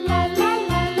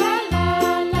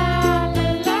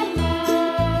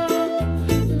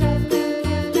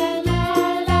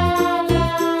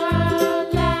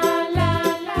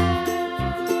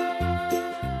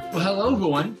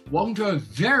welcome to a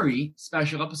very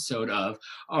special episode of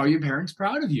Are Your Parents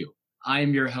Proud of You? I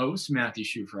am your host, Matthew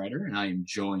Schufrider, and I am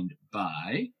joined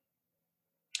by...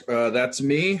 That's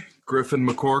me, Griffin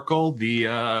McCorkle,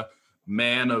 the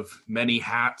man of many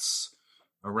hats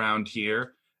around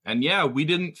here. And yeah, we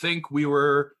didn't think we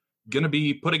were going to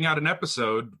be putting out an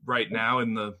episode right now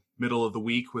in the middle of the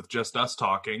week with just us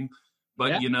talking.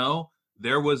 But,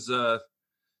 there was...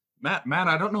 Matt,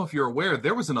 I don't know if you're aware,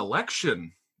 there was an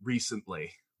election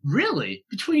recently. Really?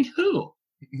 Between who?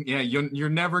 Yeah,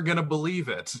 you're never going to believe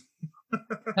it.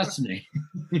 That's me.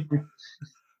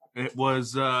 It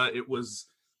was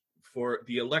for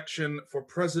the election for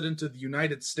President of the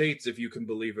United States, if you can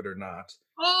believe it or not.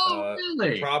 Oh,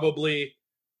 really? Probably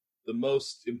the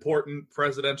most important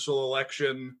presidential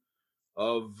election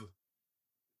of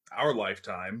our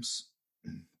lifetimes.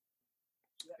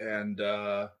 And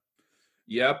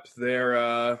yep,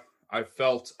 I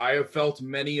have felt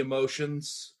many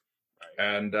emotions,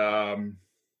 and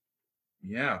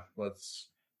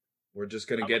we're just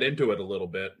gonna get into it a little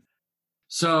bit.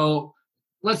 So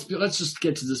let's just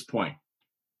get to this point.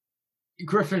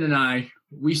 Griffin and I,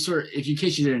 if in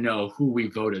case you didn't know who we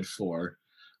voted for,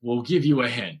 we'll give you a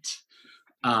hint.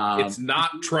 It's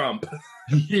not Trump.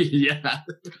 Yeah,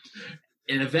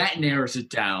 and if that narrows it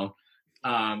down.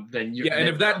 Then you and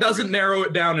if that doesn't narrow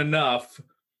it down enough,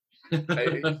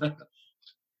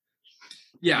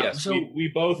 yes, so we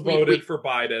both voted for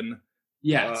Biden.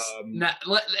 Yes,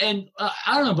 and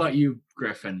I don't know about you,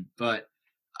 Griffin, but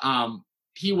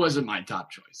he wasn't my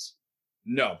top choice.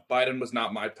 No, Biden was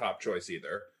not my top choice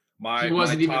either. Go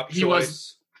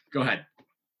ahead.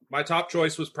 My top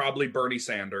choice was probably Bernie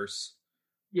Sanders.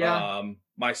 Yeah.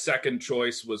 My second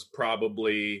choice was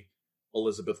probably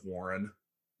Elizabeth Warren.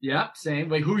 Yeah, same.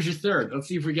 Wait, who's your third? Let's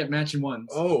see if we get matching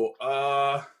ones. Oh,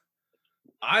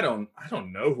 I don't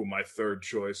know who my third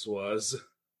choice was.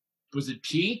 Was it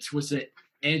Pete? Was it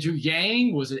Andrew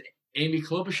Yang? Was it Amy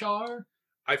Klobuchar?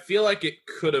 I feel like it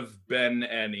could have been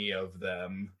any of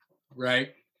them.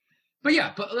 Right. But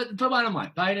yeah, but bottom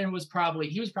line, Biden was probably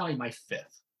my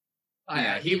fifth.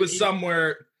 Yeah, he was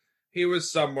somewhere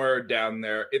down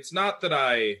there. It's not that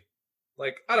I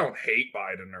don't hate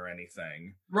Biden or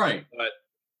anything. Right. But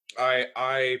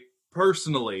I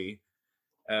personally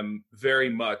am very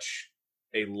much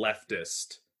a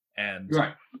leftist, and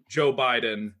right. Joe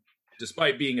Biden,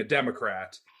 despite being a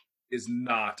Democrat, is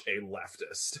not a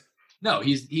leftist. No,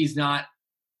 he's not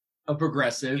a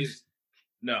progressive.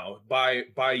 By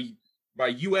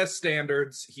U.S.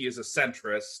 standards, he is a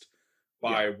centrist.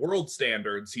 By world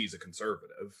standards, he's a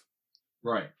conservative.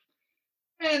 Right.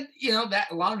 And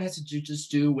that a lot of it has to just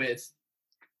do with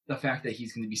the fact that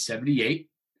he's going to be 78.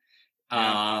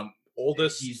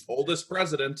 Oldest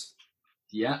president.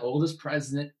 Yeah, oldest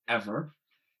president ever.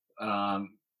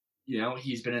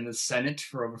 He's been in the Senate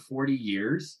for over 40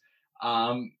 years.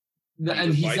 And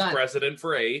he's vice president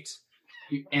for 8.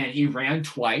 And he ran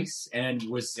twice and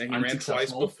was he ran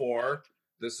twice before.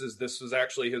 This was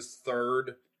actually his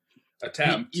third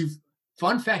attempt.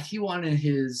 Fun fact, he wanted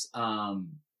his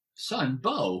son,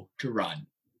 Beau, to run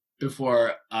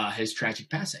before his tragic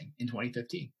passing in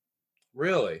 2015.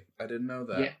 Really? I didn't know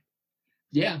that.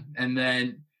 Yeah. And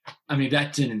then,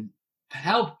 that didn't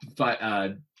help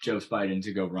Joe Biden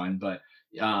to go run, but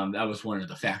that was one of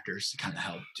the factors to kind of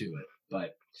help to it.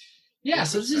 But yeah,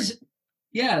 so this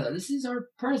is our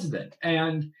president.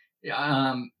 And he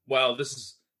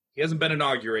hasn't been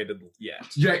inaugurated yet.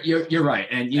 You're right.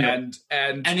 And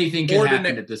anything can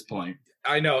happen at this point.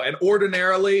 I know. And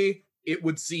ordinarily it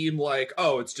would seem like,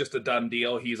 it's just a done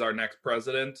deal. He's our next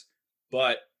president.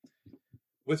 But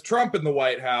with Trump in the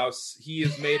White House, he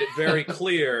has made it very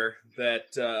clear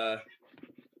that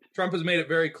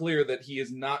he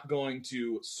is not going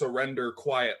to surrender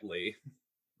quietly.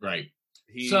 Right.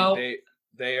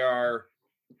 They are.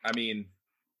 I ain't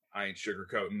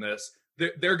sugarcoating this.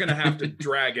 They're going to have to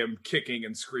drag him kicking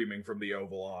and screaming from the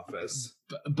Oval Office.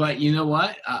 But you know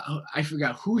what? I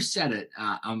forgot who said it.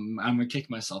 I'm going to kick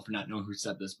myself for not knowing who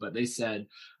said this, but they said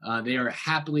they are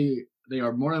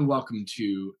more than welcome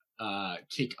to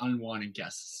kick unwanted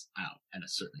guests out at a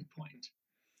certain point.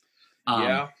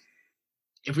 I'm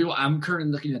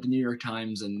currently looking at the New York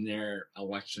Times and their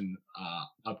election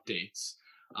updates.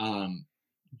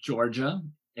 Georgia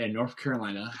and North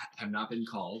Carolina have not been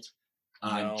called.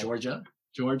 No.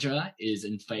 Georgia is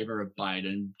in favor of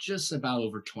Biden, just about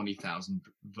over 20,000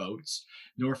 votes.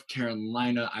 North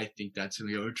Carolina, I think that's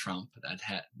going to go to Trump.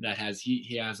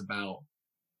 He has about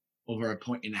over 1.5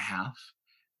 points.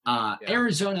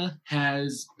 Arizona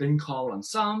has been called on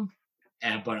some,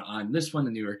 but on this one,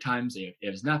 the New York Times, it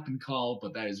has not been called,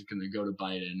 but that is going to go to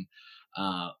Biden.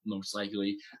 most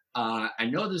likely. I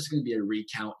know there's going to be a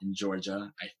recount in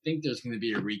Georgia. I think there's going to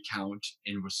be a recount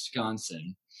in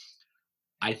Wisconsin.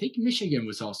 I think Michigan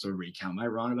was also a recount. Am I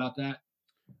wrong about that?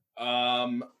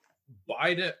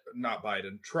 Not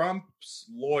Biden. Trump's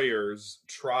lawyers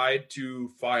tried to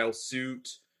file suit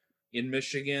in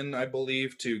Michigan, I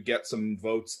believe, to get some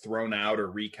votes thrown out or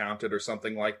recounted or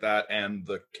something like that, and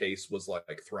the case was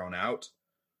like thrown out.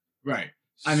 Right.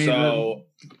 I mean, so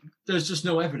there's just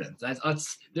no evidence.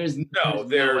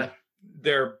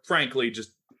 They're frankly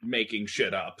just making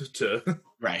shit up to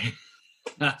right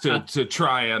to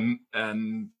try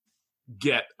and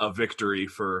get a victory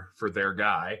for their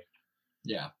guy.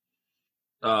 Yeah.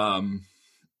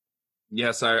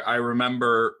 Yes, I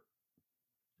remember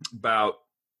about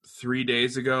 3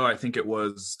 days ago, I think it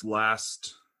was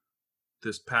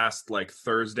this past like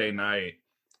Thursday night,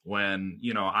 when,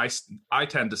 you know, I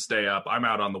tend to stay up. I'm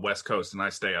out on the West Coast and I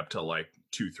stay up till like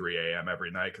 2-3 a.m. every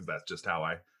night because that's just how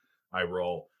I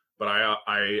roll. But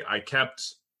I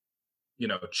kept, you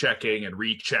know, checking and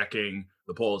rechecking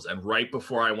the polls, and right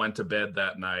before I went to bed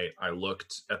that night, I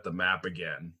looked at the map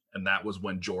again, and that was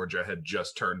when Georgia had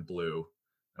just turned blue,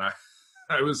 and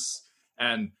I was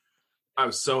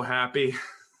so happy.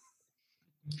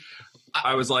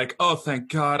 I was like, oh,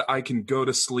 thank God I can go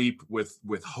to sleep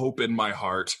with hope in my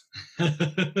heart.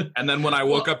 And then when I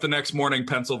woke up the next morning,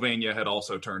 Pennsylvania had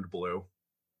also turned blue.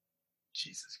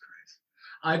 Jesus Christ.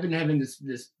 I've been having this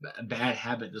bad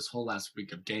habit this whole last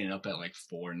week of getting up at like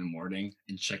 4 a.m.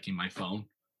 and checking my phone.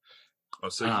 Oh,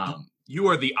 so you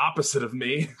are the opposite of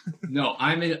me. No,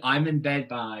 I'm in bed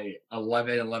by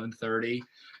 11:30.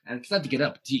 And because I have to get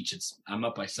up and teach, I'm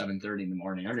up by 7:30 in the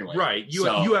morning anyway. Right.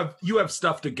 You have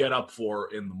stuff to get up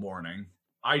for in the morning.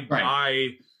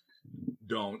 I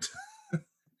don't.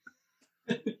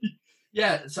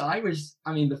 Yeah. So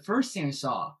the first thing I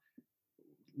saw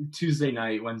Tuesday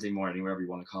night, Wednesday morning, whatever you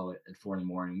want to call it, at 4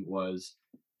 a.m. was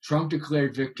Trump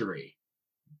declared victory.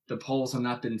 The polls have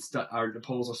not been the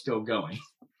polls are still going.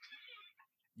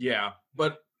 Yeah,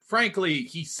 but frankly,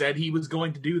 he said he was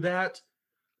going to do that.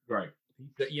 Right.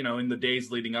 You know, in the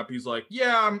days leading up, he's like,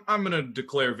 yeah, I'm going to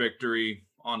declare victory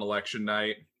on election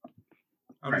night.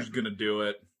 I'm just going to do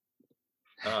it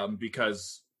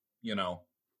because, you know,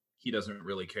 he doesn't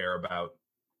really care about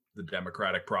the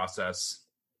democratic process.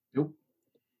 Nope.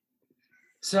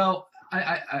 So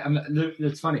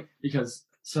it's funny because,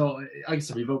 so like I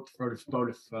said, we voted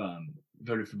for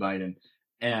Biden,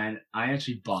 and I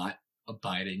actually bought a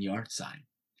Biden yard sign.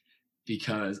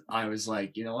 Because I was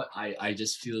like, you know what? I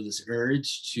just feel this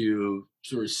urge to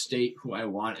sort of state who I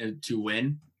wanted to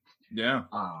win. Yeah.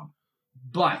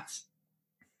 But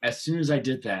as soon as I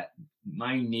did that,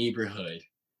 my neighborhood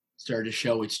started to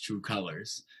show its true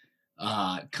colors.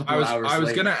 I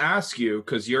was going to ask you,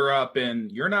 because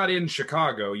you're not in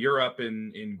Chicago, you're up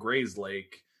in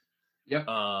Grayslake. Yep.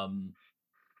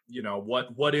 You know,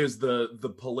 what is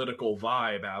the political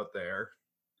vibe out there?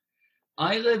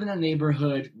 I live in a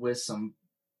neighborhood with some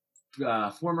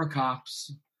former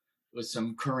cops, with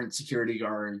some current security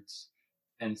guards,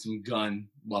 and some gun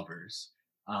lovers.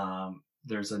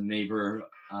 There's a neighbor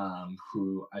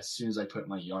who, as soon as I put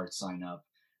my yard sign up,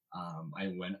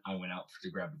 I went out to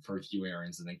grab for a few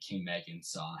errands, and then came back and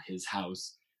saw his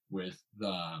house with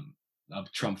the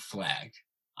Trump flag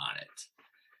on it,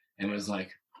 and I was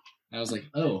like,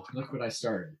 oh, look what I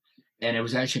started. And it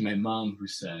was actually my mom who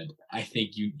said, I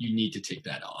think you need to take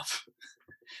that off.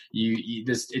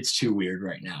 It's too weird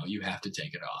right now. You have to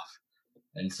take it off.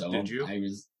 And so did you? I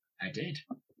did.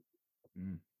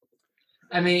 Mm.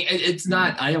 I mean, it's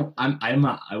not, I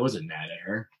wasn't mad at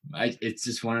her. It's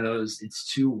just one of those,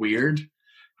 it's too weird.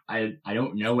 I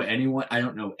don't know anyone. I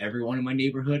don't know everyone in my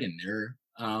neighborhood and their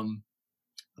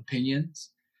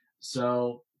opinions.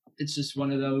 So it's just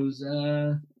one of those,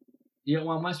 you don't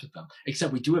want to mess with them.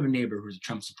 Except we do have a neighbor who's a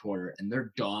Trump supporter, and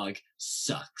their dog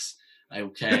sucks.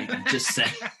 Okay, I'm just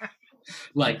saying.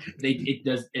 Like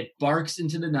it barks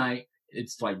into the night.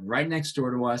 It's like right next door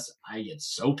to us. I get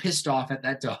so pissed off at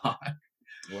that dog.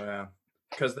 Wow,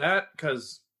 because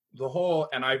the whole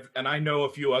and I know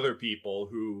a few other people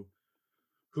who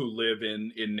live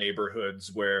in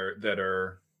neighborhoods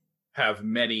have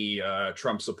many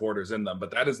Trump supporters in them,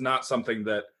 but that is not something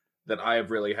that I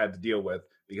have really had to deal with.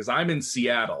 Because I'm in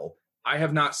Seattle, I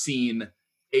have not seen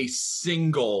a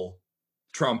single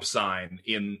Trump sign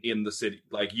in the city.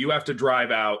 Like, you have to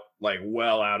drive out, like,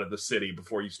 well out of the city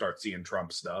before you start seeing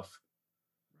Trump stuff.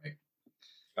 Right.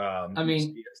 I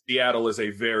mean, Seattle is a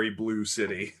very blue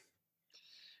city.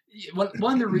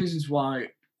 One of the reasons why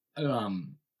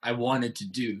I wanted to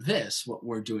do this, what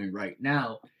we're doing right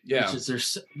now, yeah,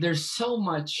 is there's so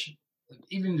much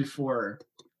even before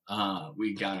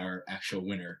we got our actual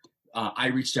winner, I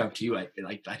reached out to you. I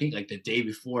think the day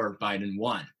before Biden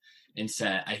won, and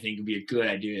said I think it'd be a good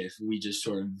idea if we just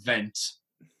sort of vent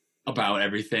about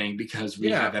everything because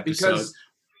we have episodes.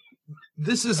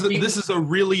 This is a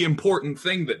really important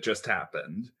thing that just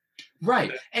happened,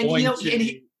 right? And here's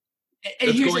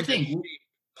the thing: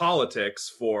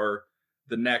 politics for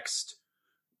the next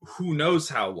who knows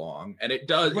how long, and it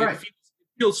does. Right. It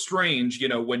feels strange,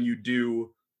 when you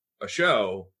do a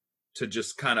show to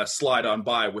just kind of slide on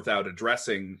by without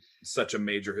addressing such a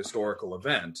major historical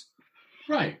event.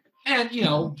 Right. And, I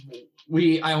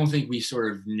don't think we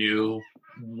sort of knew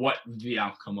what the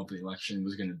outcome of the election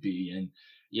was going to be. And,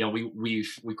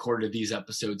 we've recorded these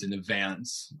episodes in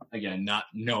advance, again, not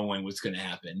knowing what's going to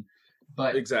happen.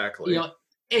 But, exactly.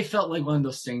 It felt like one of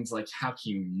those things like, how can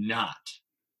you not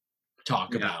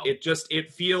talk about?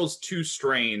 It feels too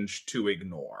strange to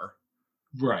ignore.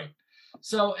 Right.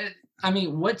 So,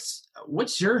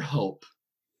 what's your hope,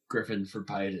 Griffin, for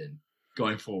Biden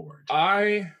going forward?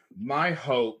 My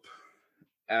hope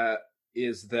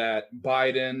is that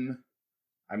Biden,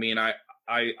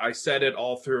 I said it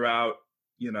all throughout,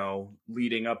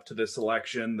 leading up to this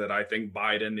election, that I think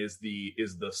Biden is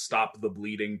the stop the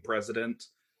bleeding president.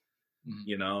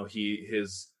 Mm-hmm.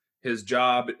 His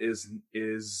job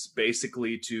is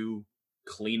basically to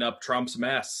clean up Trump's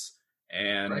mess,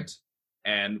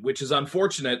 and which is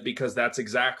unfortunate because that's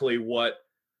exactly what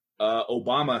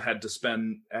Obama had to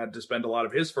spend a lot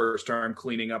of his first term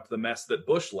cleaning up the mess that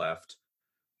Bush left,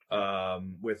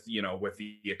 with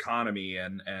the economy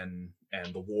and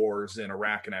the wars in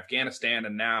Iraq and Afghanistan,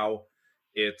 and now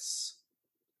it's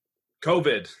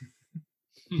COVID.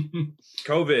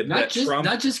 COVID, not just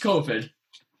COVID.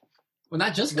 Well,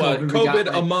 not just COVID. Well,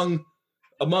 COVID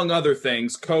among other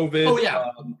things. COVID. Oh yeah.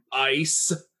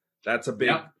 ICE. That's a big.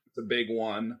 Yep. It's a big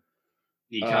one.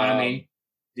 The economy.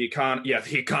 The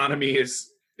economy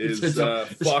is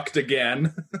fucked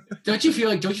again. Don't you feel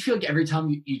like every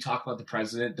time you talk about the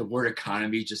president, the word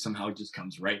economy just somehow just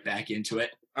comes right back into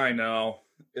it? I know.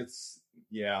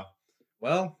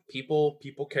 Well,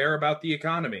 people care about the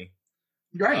economy.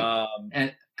 Right.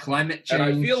 And climate change.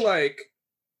 And I feel like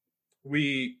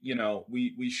we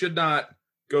should not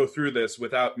go through this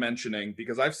without mentioning,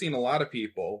 because I've seen a lot of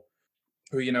people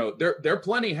who, they're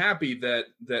plenty happy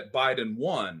that Biden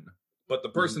won, but the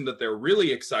person that they're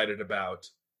really excited about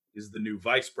is the new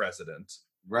vice president.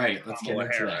 Right. Let's get into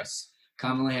Harris. That.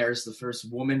 Kamala Harris, the first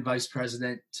woman vice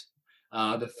president,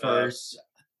 the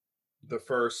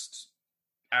first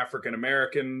African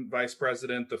American vice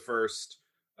president, the first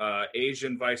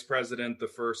Asian vice president, the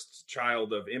first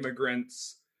child of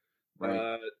immigrants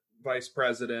vice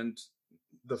president,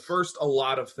 the first a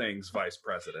lot of things vice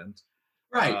president.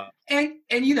 Right. And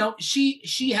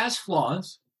she has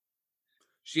flaws.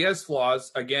 She has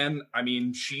flaws. Again,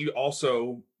 she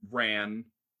also ran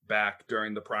back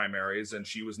during the primaries, and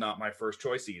she was not my first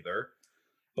choice either.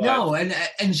 But, no,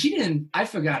 and she didn't. I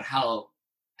forgot how.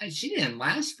 She didn't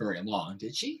last very long,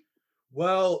 did she?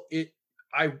 Well,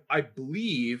 I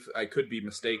believe, I could be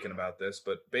mistaken about this,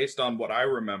 but based on what I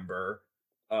remember,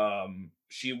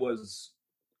 she was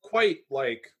quite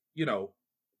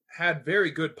had very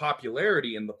good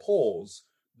popularity in the polls,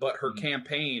 but her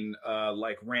campaign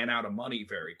ran out of money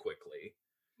very quickly,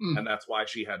 and that's why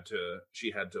she had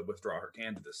to withdraw her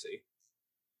candidacy.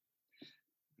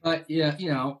 But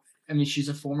she's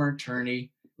a former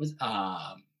attorney with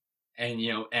and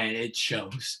it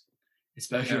shows,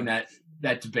 especially in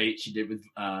that debate she did with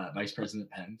Vice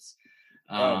President Pence.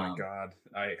 Oh my God,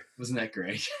 wasn't that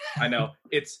great? I know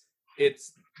it's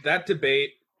that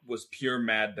debate was pure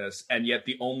madness, and yet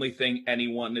the only thing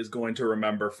anyone is going to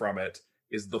remember from it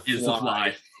is the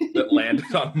fly that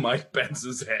landed on Mike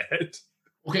Pence's head.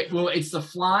 Okay, well, it's the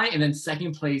fly, and then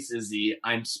second place is the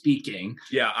 "I'm speaking."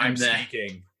 Yeah, I'm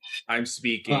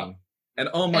speaking. And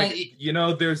oh my,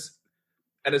 there's,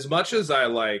 and as much as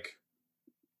I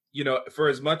for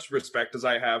as much respect as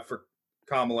I have for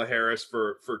Kamala Harris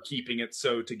for keeping it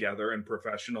so together and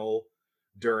professional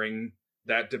during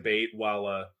that debate while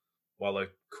a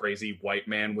crazy white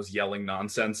man was yelling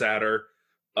nonsense at her,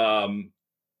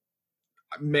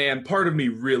 man, part of me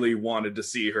really wanted to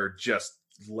see her just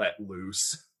let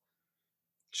loose,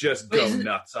 just go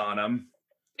nuts on him.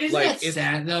 Isn't that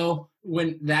sad though,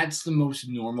 when that's the most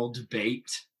normal debate?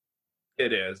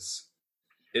 It is.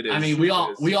 We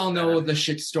all know the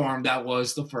shitstorm that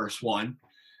was the first one,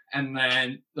 and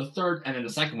then the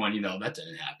second one, that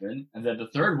didn't happen, and then the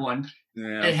third one,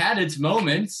 it had its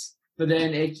moments, but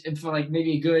then it for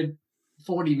maybe a good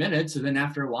 40 minutes, and then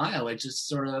after a while, it just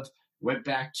sort of went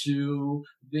back to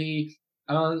the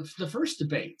The first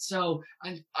debate. So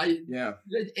I Yeah,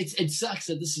 it sucks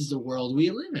that this is the world we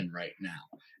live in right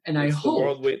now, and I it's the hope.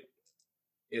 world we.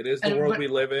 It is the And world but we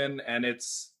live in, and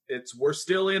it's we're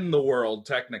still in the world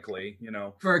technically.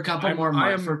 for a couple more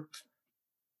I months, am for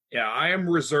yeah, I am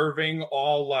reserving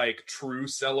all like true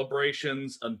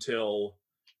celebrations until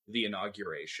the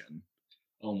inauguration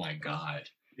oh my god,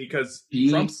 because be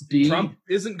Trump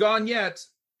isn't gone yet.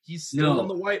 He's still in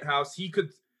no, the White House.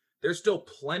 There's still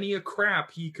plenty of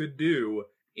crap he could do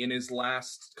in his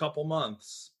last couple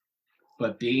months.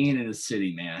 but being in a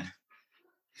city, man,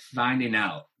 finding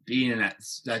out, being in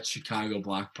that Chicago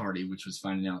block party, which was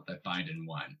finding out that Biden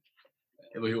won,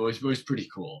 it was pretty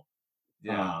cool.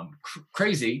 Yeah.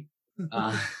 Crazy,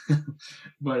 uh,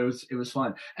 but it was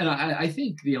fun. And I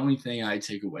think the only thing I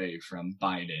take away from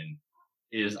Biden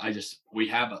is we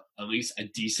have at least a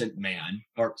decent man,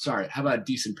 or sorry, how about a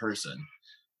decent person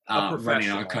A running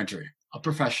our professional. country, a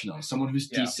professional, someone who's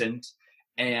Yeah. decent,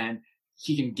 and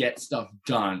he can get stuff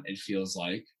done. It feels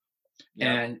like,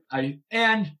 Yeah.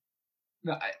 and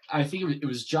I think it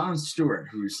was Jon Stewart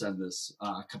who said this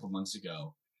a couple months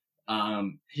ago.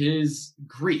 His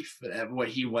grief at what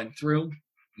he went through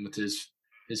with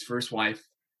his first wife,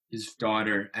 his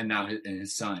daughter, and now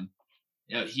his son.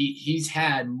 He's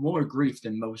had more grief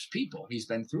than most people. He's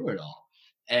been through it all,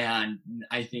 and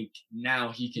I think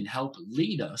now he can help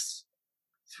lead us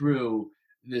through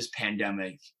this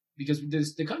pandemic because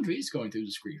the country is going through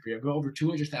this grief. We have over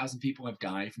 200,000 people have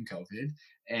died from COVID,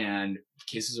 and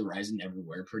cases are rising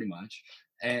everywhere, pretty much.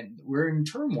 And we're in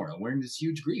turmoil. We're in this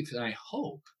huge grief, and I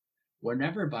hope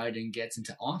whenever Biden gets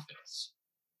into office,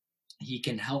 he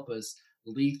can help us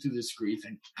lead through this grief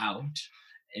and out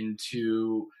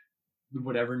into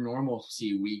whatever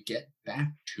normalcy we get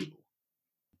back to.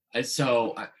 And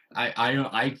so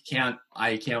I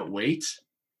can't wait.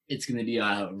 It's going to be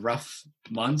a rough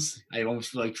month. I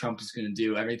almost feel like Trump is going to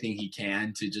do everything he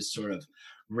can to just sort of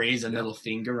raise a middle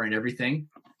finger and everything.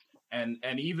 And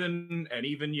even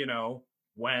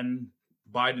when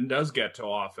Biden does get to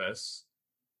office,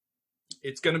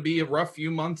 it's going to be a rough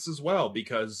few months as well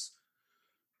because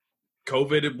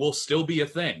COVID will still be a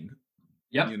thing.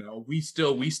 Yep. We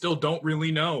still don't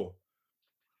really know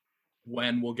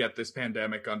when we'll get this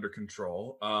pandemic under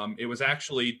control. It was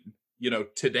actually,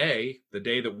 today, the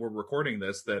day that we're recording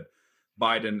this, that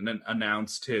Biden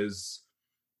announced his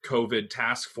COVID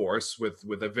task force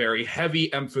with a very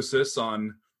heavy emphasis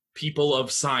on people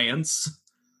of science.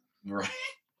 Right.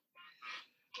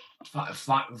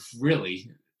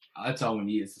 Really, that's all we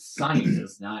need is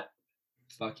scientists, not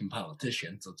fucking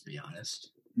politicians. Let's be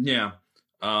honest. Yeah.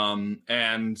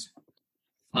 And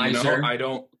Pfizer.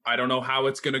 I don't know how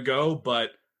it's going to go, but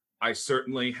I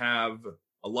certainly have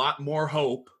a lot more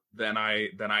hope than I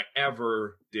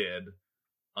ever did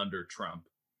under Trump.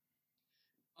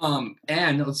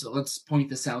 And let's point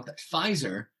this out that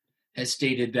Pfizer has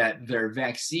stated that their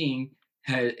vaccine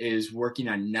is working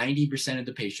on 90% of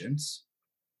the patients.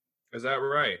 Is that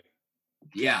right?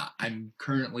 Yeah, I'm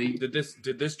currently. Did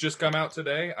this just come out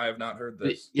today? I have not heard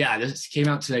this. Yeah, this came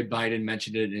out today. Biden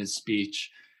mentioned it in his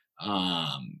speech.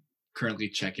 Currently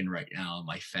checking right now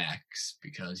my facts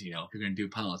because if you're going to do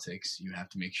politics, you have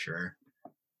to make sure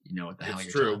you know what the hell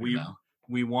you're talking about.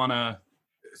 We want to.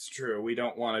 It's true. We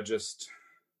don't want to just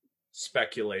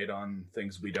speculate on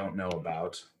things we don't know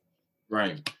about.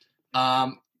 Right.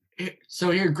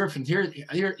 So here, Griffin.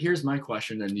 Here's my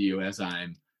question then to you as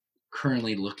I'm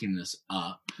currently looking this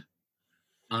up.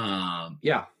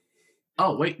 Yeah.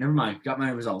 Oh wait, never mind. Got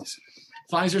my results.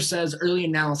 Pfizer says early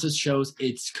analysis shows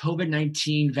its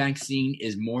COVID-19 vaccine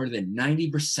is more than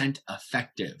 90%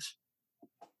 effective.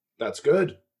 That's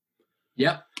good.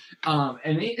 Yep. But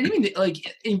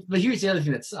here's the other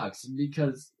thing that sucks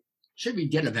because should we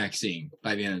get a vaccine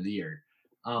by the end of the year?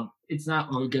 It's not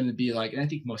going to be like, and I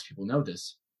think most people know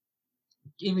this.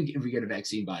 Even if we get a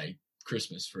vaccine by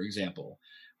Christmas, for example,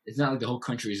 it's not like the whole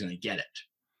country is going to get it.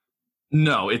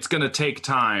 No, it's going to take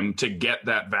time to get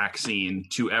that vaccine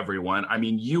to everyone. I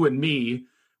mean, you and me,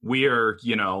 we're,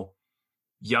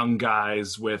 young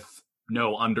guys with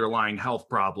no underlying health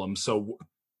problems. So,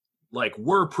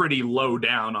 we're pretty low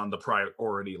down on the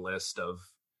priority list of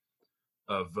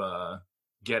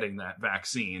getting that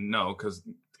vaccine. No, because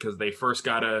they first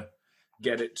got to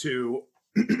get it to,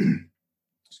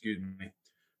 excuse me,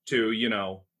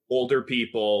 to, older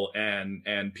people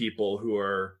and people who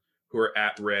are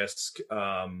at risk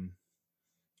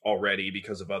already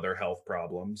because of other health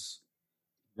problems.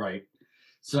 Right.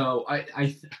 So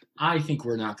I think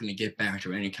we're not going to get back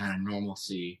to any kind of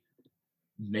normalcy.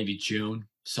 Maybe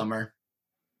summer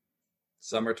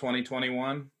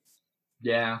 2021.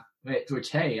 Yeah.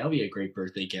 Which, hey, that'll be a great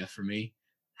birthday gift for me.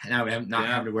 Now we have not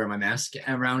having to wear my mask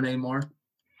around anymore.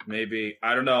 Maybe.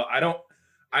 I don't know. I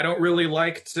don't really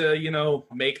like to,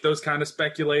 make those kind of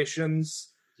speculations.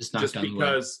 Just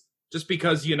because, I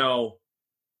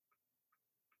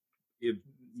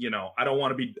don't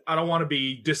want to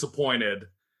be disappointed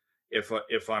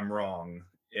if I'm wrong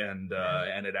and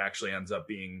it actually ends up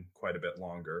being quite a bit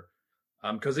longer.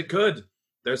 Because it could.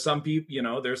 There's some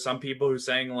people, who are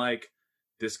saying like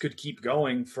this could keep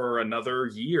going for another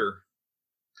year.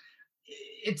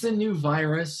 It's a new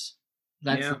virus.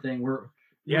 That's the thing.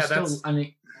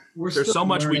 There's so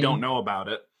much we don't know about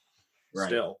it. Right.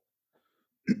 Still.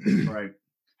 Right.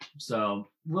 So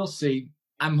we'll see.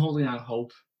 I'm holding out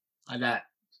hope that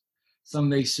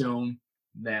someday soon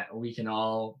that we can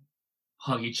all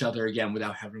hug each other again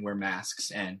without having to wear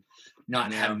masks and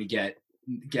not having to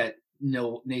get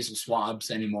no nasal swabs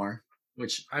anymore.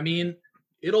 Which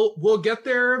we'll get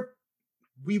there.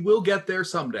 We will get there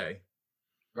someday.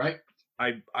 Right.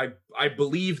 I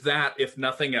believe that, if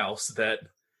nothing else, that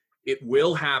it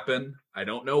will happen. I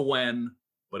don't know when,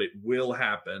 but it will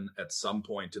happen at some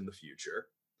point in the future.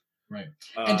 Right.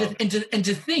 And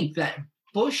to think that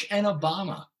Bush and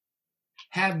Obama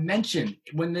have mentioned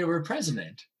when they were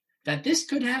president that this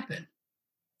could happen.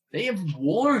 They have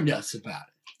warned us about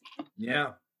it.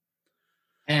 Yeah.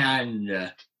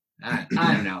 And I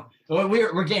don't know.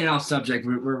 We're getting off subject.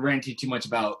 We're ranting too much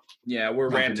about. Yeah, we're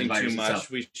ranting too much.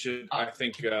 Itself. We should. I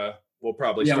think we'll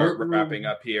probably start wrapping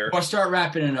up here. We'll start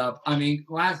wrapping it up.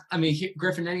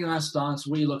 Griffin, any last thoughts?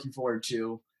 What are you looking forward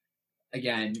to?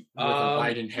 Again, with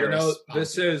Biden-Harris.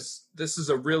 This is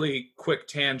a really quick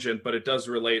tangent, but it does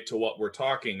relate to what we're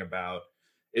talking about.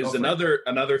 Is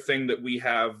another thing that we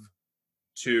have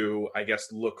to, I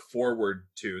guess, look forward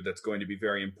to that's going to be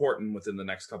very important within the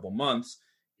next couple months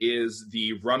is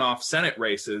the runoff Senate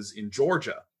races in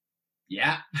Georgia.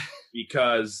 Yeah.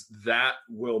 Because that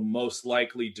will most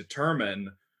likely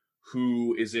determine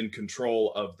who is in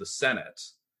control of the Senate.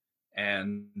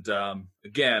 And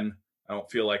again, I don't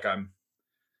feel like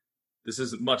this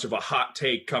isn't much of a hot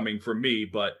take coming from me,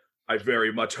 but I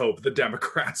very much hope the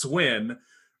Democrats win.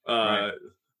 Right.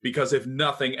 Because if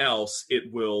nothing else,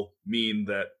 it will mean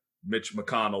that Mitch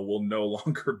McConnell will no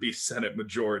longer be Senate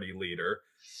Majority Leader.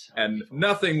 And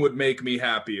nothing would make me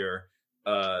happier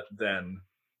than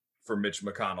for Mitch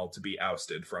McConnell to be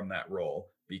ousted from that role,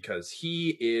 because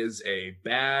he is a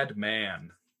bad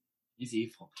man. He's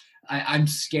evil. I'm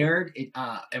scared.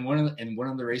 In one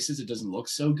of the races, it doesn't look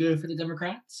so good for the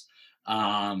Democrats.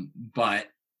 But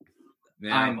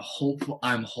yeah. I'm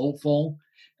hopeful.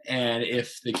 And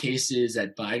if the case is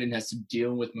that Biden has to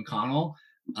deal with McConnell,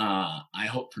 I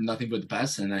hope for nothing but the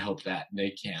best, and I hope that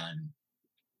they can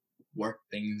work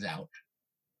things out.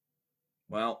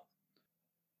 Well,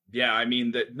 yeah,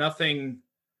 that nothing.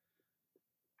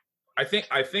 I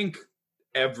think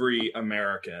every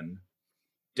American,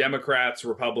 Democrats,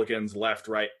 Republicans, left,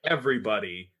 right,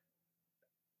 everybody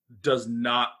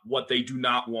what they do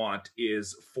not want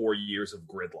is 4 years of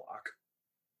gridlock.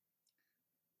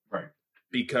 Right.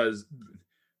 Because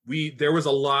there was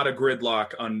a lot of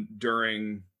gridlock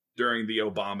during the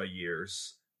Obama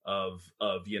years of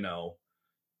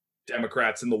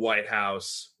Democrats in the White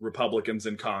House, Republicans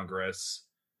in Congress,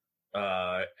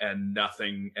 and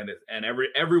nothing, and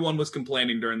everyone was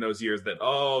complaining during those years that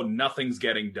nothing's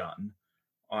getting done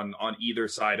on either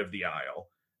side of the aisle.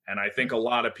 And I think a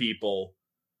lot of people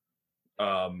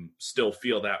still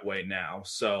feel that way now.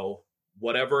 So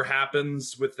whatever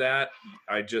happens with that,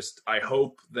 I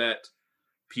hope that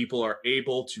people are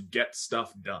able to get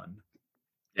stuff done.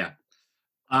 Yeah.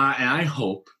 And I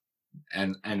hope,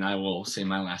 and I will say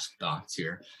my last thoughts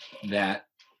here, that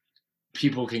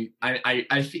people can,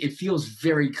 it feels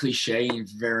very cliche and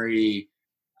very,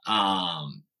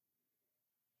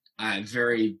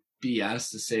 very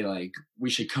BS to say like we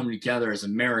should come together as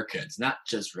Americans, not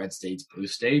just red states, blue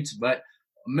states, but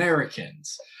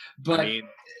Americans. But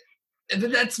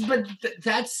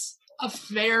that's a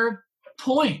fair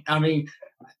point.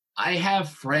 I have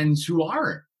friends who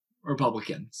are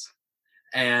Republicans,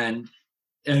 and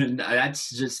that's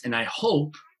just, and I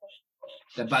hope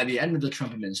that by the end of the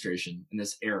Trump administration, in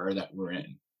this era that we're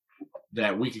in,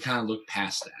 that we can kind of look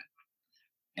past that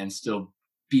and still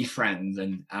be friends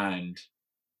and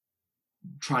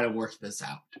try to work this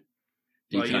out.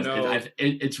 Because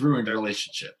it's ruined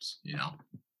relationships,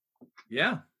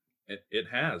 Yeah, it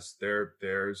has.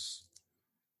 There's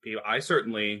people. I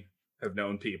certainly have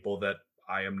known people that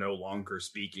I am no longer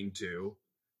speaking to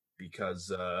because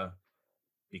of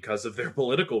their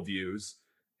political views,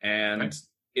 and right.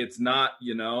 It's not,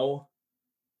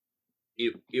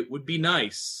 it would be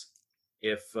nice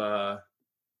if I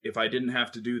didn't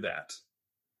have to do that.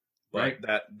 But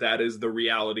Right. that is the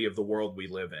reality of the world we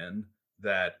live in.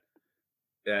 That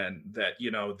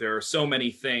there are so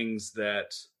many things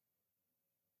that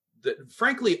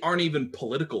frankly aren't even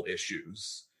political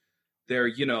issues.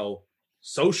 They're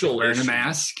social Wearing issues. a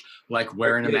mask, like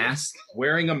wearing a mask.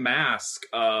 Wearing a mask,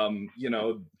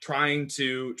 trying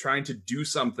to do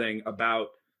something about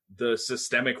the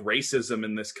systemic racism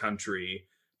in this country,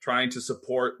 trying to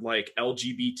support like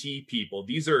LGBT people.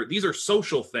 These are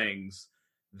social things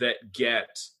that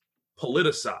get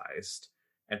politicized,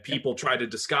 and people try to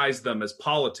disguise them as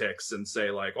politics and say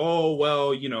like, oh,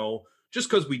 well, just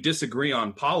because we disagree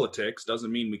on politics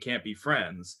doesn't mean we can't be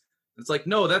friends. It's like,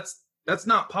 no, that's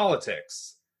not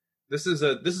politics. This is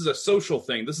a social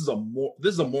thing. This is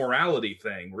a morality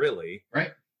thing, really.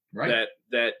 Right.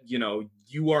 That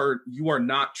you are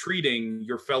not treating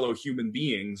your fellow human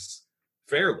beings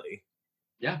fairly.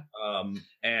 Yeah.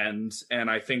 And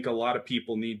I think a lot of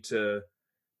people need to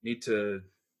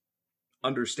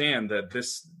understand that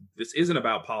this isn't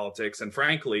about politics. And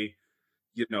frankly,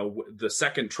 the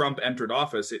second Trump entered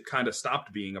office, it kind of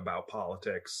stopped being about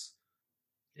politics.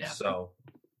 Yeah. So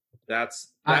that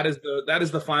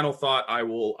is the final thought I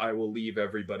will leave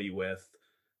everybody with,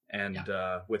 and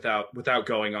without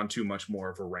going on too much more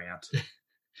of a rant.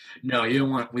 No, we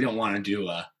don't want to do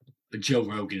a Joe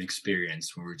Rogan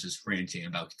experience where we're just ranting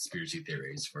about conspiracy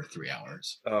theories for 3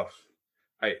 hours. Oh,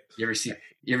 you ever see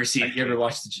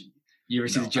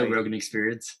the Joe Rogan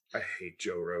experience? I hate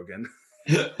Joe Rogan.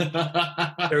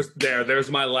 There's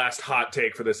my last hot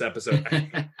take for this episode. I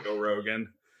hate Joe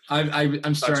Rogan.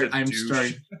 I'm starting.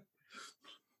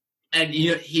 And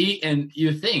you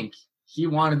think he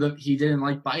didn't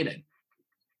like Biden.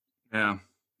 Yeah.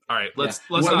 All right. Let's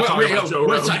not talk about Joe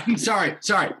Rogan. Sorry.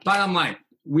 Bottom line,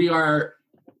 we're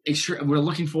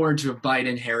looking forward to a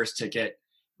Biden-Harris ticket.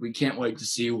 We can't wait to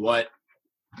see what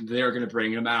they're going to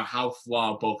bring, no matter how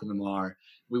flawed both of them are.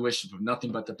 We wish them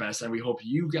nothing but the best, and we hope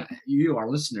you, our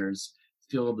listeners,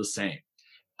 feel the same.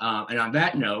 And on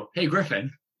that note, hey,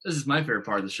 Griffin, this is my favorite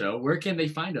part of the show. Where can they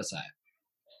find us at?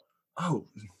 Oh,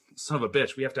 son of a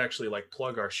bitch. We have to actually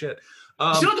plug our shit.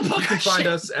 You can find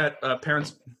us at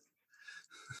Parents.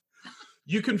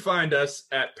 You can find us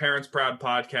at Parents Proud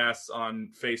Podcasts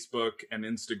on Facebook and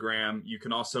Instagram. You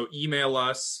can also email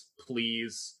us.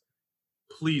 Please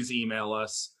email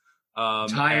us.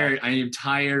 I am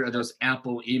tired of those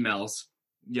Apple emails.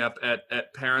 Yep,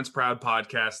 at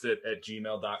parentsproudpodcast at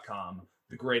gmail.com.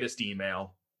 The greatest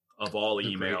email of all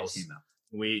emails.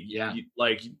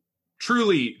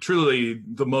 Truly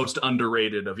the most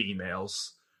underrated of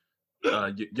emails.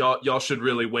 Y'all should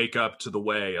really wake up to the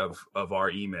way of our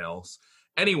emails.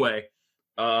 Anyway,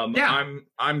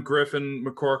 I'm Griffin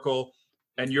McCorkle,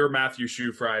 and you're Matthew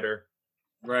Schufrider.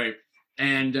 Right.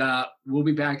 And we'll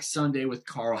be back Sunday with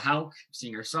Carl Hauk,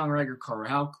 singer-songwriter Carl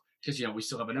Hauk, because we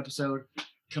still have an episode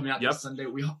coming out this Sunday.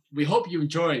 We hope you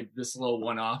enjoyed this little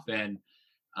one-off and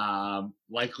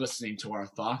like listening to our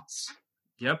thoughts.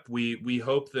 Yep, we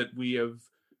hope that we have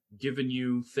given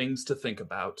you things to think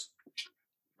about.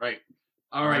 Right.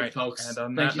 All right, folks.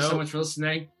 And thank you so much for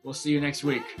listening. We'll see you next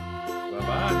week.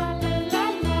 Bye-bye.